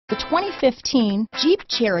The 2015 Jeep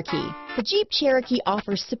Cherokee. The Jeep Cherokee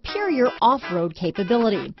offers superior off-road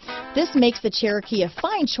capability. This makes the Cherokee a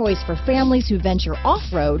fine choice for families who venture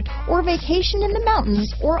off-road or vacation in the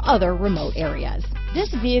mountains or other remote areas.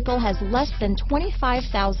 This vehicle has less than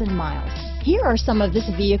 25,000 miles. Here are some of this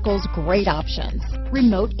vehicle's great options: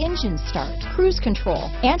 remote engine start, cruise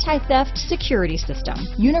control, anti-theft security system,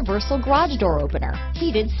 universal garage door opener,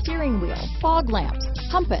 heated steering wheel, fog lamps,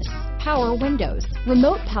 compass, power windows,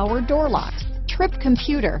 remote power door locks, trip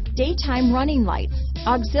computer, daytime running lights,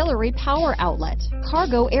 auxiliary power outlet,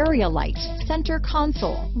 cargo area light, center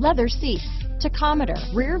console, leather seats, tachometer,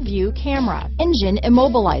 rear view camera, engine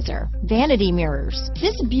immobilizer, vanity mirrors.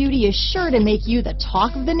 This beauty is sure to make you the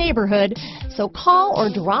talk of the neighborhood, so call or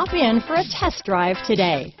drop in for a test drive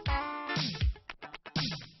today.